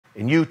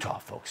In Utah,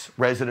 folks,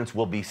 residents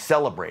will be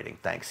celebrating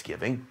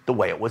Thanksgiving the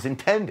way it was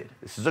intended.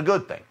 This is a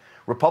good thing.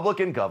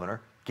 Republican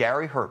Governor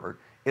Gary Herbert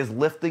is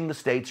lifting the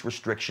state's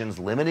restrictions,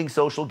 limiting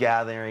social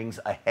gatherings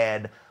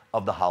ahead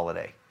of the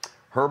holiday.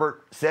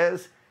 Herbert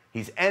says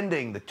he's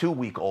ending the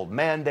 2-week-old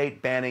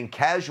mandate banning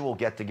casual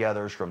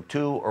get-togethers from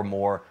 2 or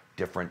more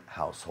different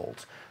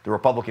households. The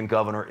Republican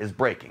governor is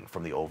breaking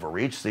from the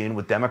overreach seen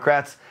with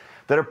Democrats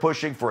that are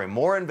pushing for a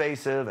more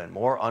invasive and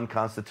more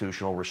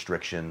unconstitutional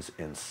restrictions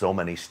in so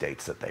many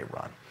states that they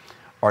run.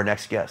 Our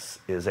next guest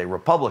is a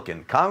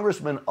Republican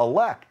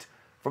congressman-elect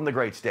from the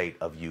great state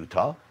of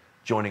Utah.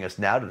 Joining us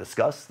now to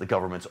discuss the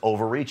government's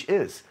overreach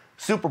is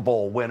Super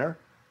Bowl winner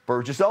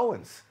Burgess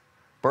Owens.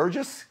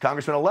 Burgess,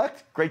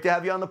 Congressman-elect, great to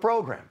have you on the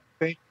program.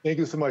 Thank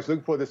you so much.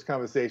 Looking forward to this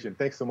conversation.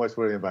 Thanks so much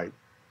for the invite.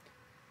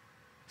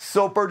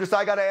 So, Burgess,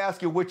 I got to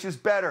ask you, which is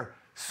better,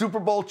 Super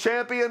Bowl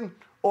champion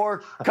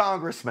or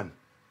congressman?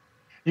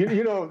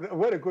 You know,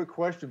 what a good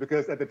question,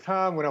 because at the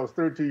time when I was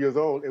 32 years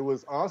old, it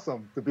was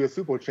awesome to be a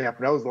Super Bowl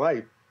champion. That was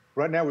life.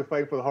 Right now, we're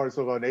fighting for the heart and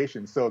soul of our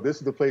nation. So this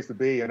is the place to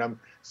be. And I'm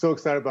so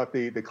excited about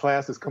the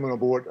class that's coming on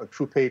board of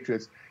true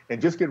patriots.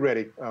 And just get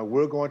ready.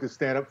 We're going to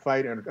stand up,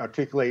 fight, and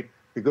articulate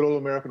the good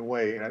old American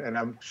way. And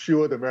I'm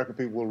sure the American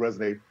people will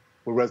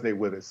resonate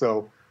with it.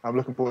 So I'm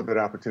looking forward to that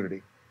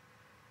opportunity.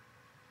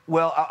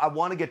 Well, I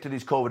want to get to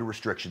these COVID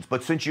restrictions,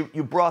 but since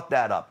you brought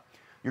that up,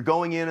 you're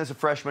going in as a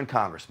freshman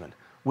congressman.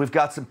 We've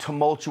got some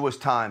tumultuous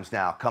times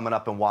now coming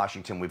up in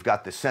Washington. We've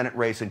got the Senate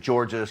race in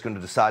Georgia that's going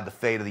to decide the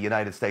fate of the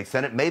United States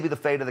Senate, maybe the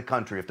fate of the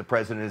country if the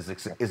president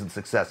isn't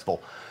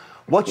successful.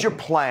 What's your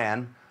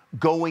plan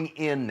going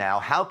in now?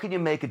 How can you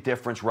make a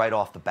difference right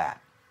off the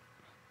bat?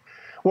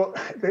 Well,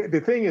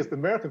 the thing is, the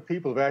American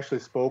people have actually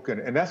spoken,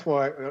 and that's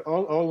why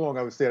all along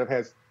I would say I've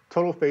had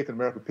total faith in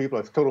American people.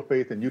 I have total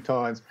faith in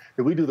Utahns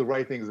that we do the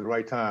right things at the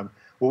right time.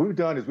 What we've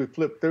done is we've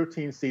flipped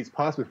 13 seats,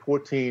 possibly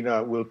 14,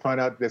 we'll find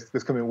out this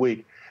coming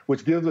week,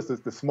 which gives us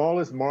the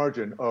smallest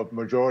margin of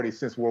majority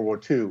since World War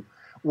II.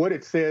 What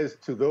it says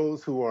to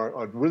those who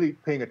are really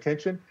paying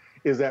attention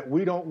is that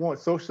we don't want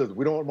socialism,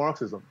 we don't want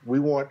Marxism, we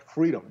want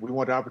freedom, we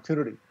want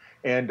opportunity.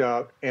 And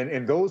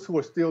those who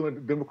are still in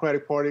the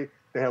Democratic Party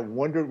that have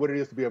wondered what it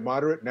is to be a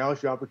moderate, now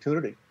is your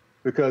opportunity.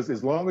 Because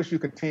as long as you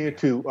continue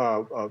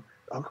to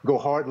go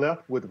hard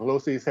left, what the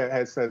Pelosi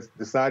has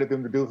decided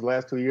them to do for the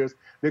last 2 years,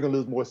 they're going to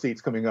lose more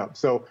seats coming up.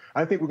 So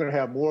I think we're going to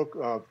have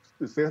more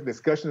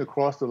discussion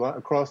across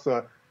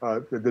the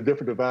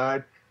different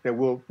divide that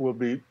will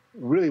be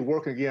really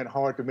working again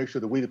hard to make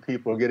sure that we, the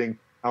people, are getting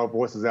our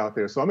voices out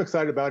there. So I'm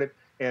excited about it,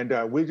 and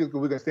we're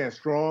going to stand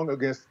strong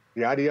against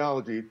the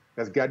ideology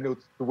that's gotten us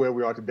to where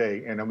we are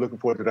today, and I'm looking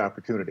forward to the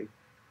opportunity.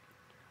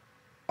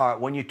 All right,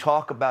 when you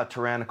talk about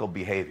tyrannical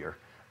behavior,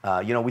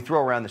 you know, we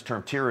throw around this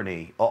term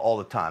tyranny all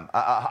the time.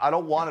 I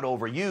don't want it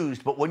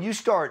overused, but when you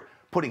start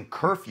putting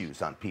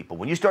curfews on people,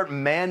 when you start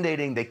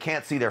mandating they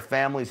can't see their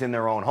families in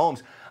their own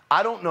homes,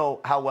 I don't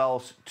know how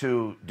else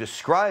to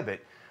describe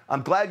it.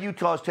 I'm glad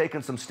Utah's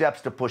taken some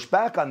steps to push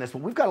back on this,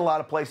 but we've got a lot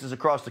of places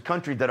across the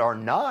country that are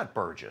not,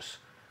 Burgess.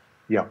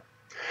 Yeah.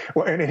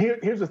 Well, and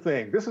here's the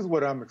thing. This is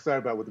what I'm excited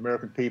about with the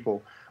American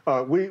people.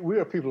 We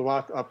are people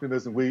of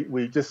optimism.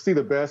 We just see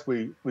the best.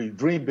 We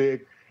dream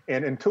big.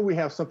 And until we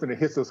have something that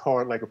hits us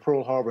hard, like a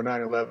Pearl Harbor,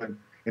 9/11,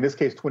 in this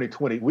case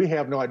 2020, we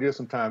have no idea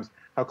sometimes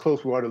how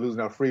close we are to losing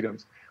our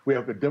freedoms. We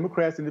have the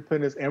Democrats,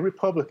 Independents, and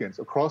Republicans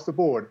across the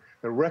board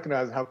that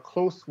recognize how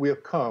close we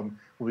have come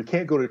when we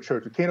can't go to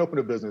church, we can't open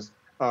a business,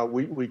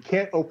 we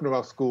can't open up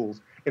our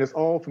schools, and it's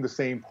all from the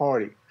same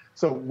party.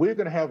 So we're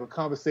going to have a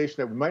conversation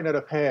that we might not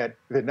have had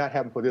if it had not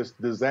happened for this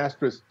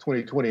disastrous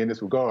 2020 in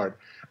this regard.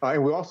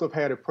 And we also have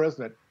had a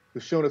president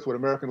who's shown us what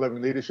American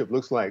loving leadership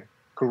looks like: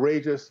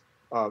 courageous,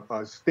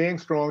 staying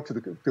strong to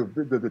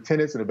the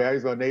tenets and the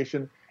values of our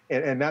nation,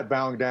 and not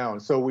bowing down.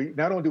 So we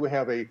not only do we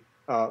have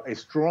a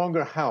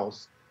stronger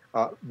House,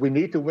 we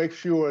need to make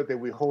sure that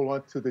we hold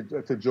on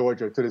to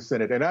Georgia, to the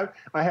Senate. And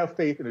I have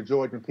faith in the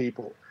Georgian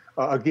people.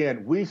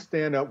 Again, we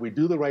stand up, we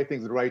do the right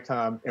things at the right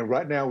time, and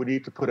right now we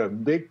need to put a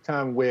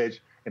big-time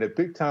wedge and a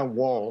big-time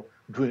wall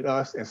between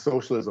us and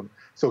socialism.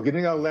 So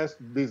getting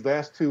these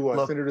last two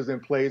senators in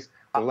place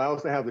will allow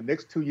us to have the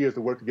next 2 years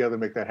to work together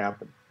and make that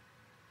happen.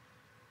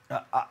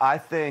 I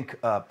think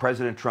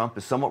President Trump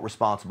is somewhat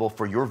responsible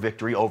for your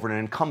victory over an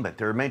incumbent.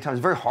 There are many times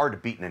it's very hard to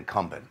beat an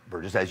incumbent,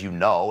 Burgess, as you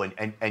know,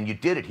 and you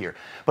did it here.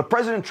 But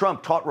President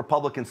Trump taught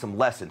Republicans some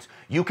lessons.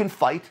 You can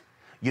fight.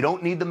 You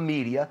don't need the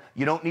media.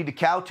 You don't need to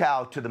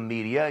kowtow to the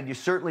media, and you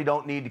certainly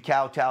don't need to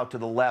kowtow to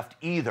the left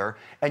either.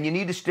 And you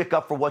need to stick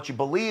up for what you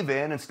believe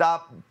in and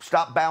stop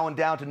bowing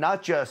down to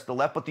not just the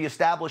left, but the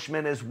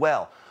establishment as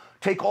well.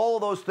 Take all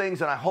of those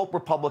things, and I hope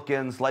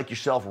Republicans like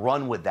yourself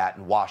run with that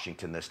in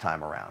Washington this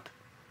time around.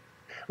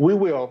 We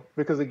will,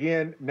 because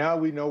again, now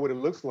we know what it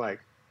looks like.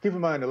 Keep in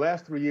mind, the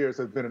last 3 years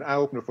has been an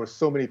eye-opener for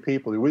so many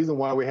people. The reason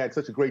why we had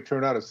such a great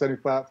turnout of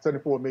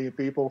 74 million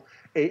people,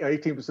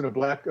 18% of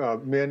black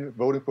men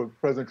voting for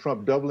President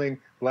Trump, doubling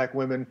black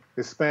women,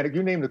 Hispanic,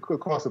 you name it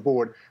across the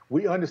board.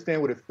 We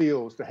understand what it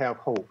feels to have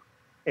hope.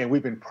 And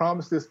we've been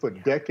promised this for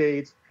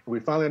decades. We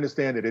finally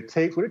understand that it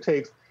takes what it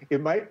takes. It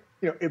might,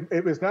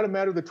 it's not a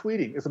matter of the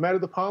tweeting. It's a matter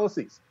of the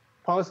policies.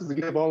 Policies that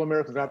give all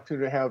Americans an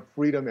opportunity to have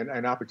freedom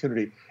and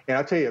opportunity. And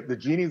I tell you, the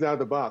genie's out of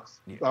the box,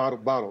 out of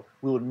the bottle.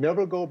 We will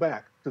never go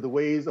back to the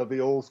ways of the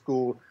old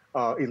school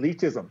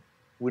elitism.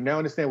 We now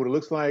understand what it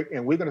looks like,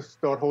 and we're going to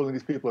start holding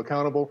these people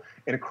accountable.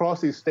 And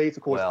across these states,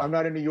 of course, I'm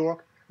not in New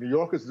York. New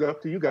York is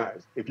up to you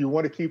guys. If you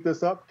want to keep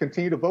this up,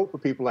 continue to vote for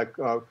people like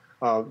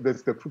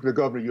the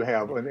governor you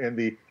have and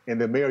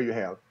the mayor you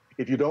have.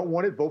 If you don't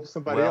want it, vote for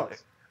somebody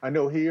else. I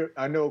know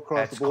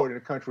across the board in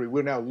the country,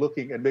 we're now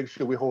looking and making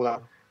sure we hold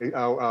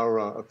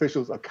our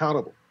officials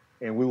accountable,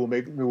 and we will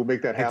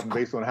make that happen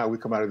based on how we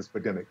come out of this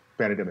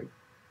pandemic.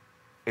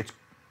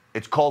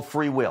 It's called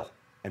free will,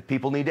 and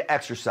people need to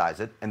exercise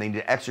it, and they need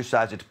to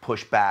exercise it to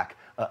push back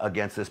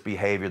against this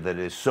behavior that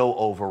is so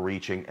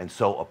overreaching and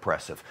so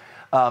oppressive.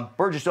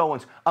 Burgess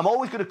Owens, I'm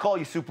always going to call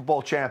you Super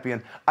Bowl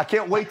champion. I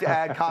can't wait to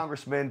add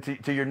Congressman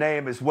to your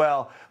name as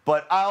well,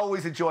 but I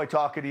always enjoy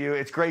talking to you.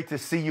 It's great to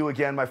see you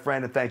again, my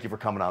friend, and thank you for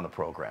coming on the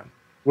program.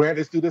 Well,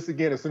 let's do this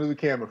again as soon as we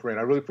can, my friend.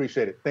 I really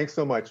appreciate it. Thanks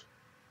so much.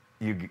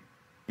 You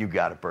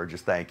got it,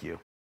 Burgess. Thank you.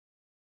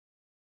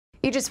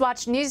 You just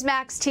watched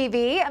Newsmax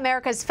TV,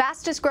 America's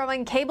fastest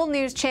growing cable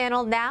news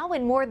channel, now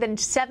in more than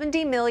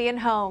 70 million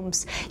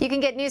homes. You can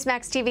get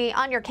Newsmax TV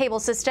on your cable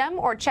system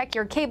or check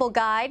your cable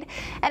guide.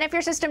 And if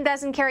your system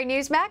doesn't carry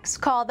Newsmax,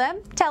 call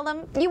them, tell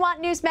them you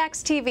want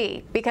Newsmax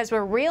TV, because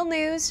we're real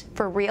news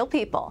for real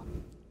people.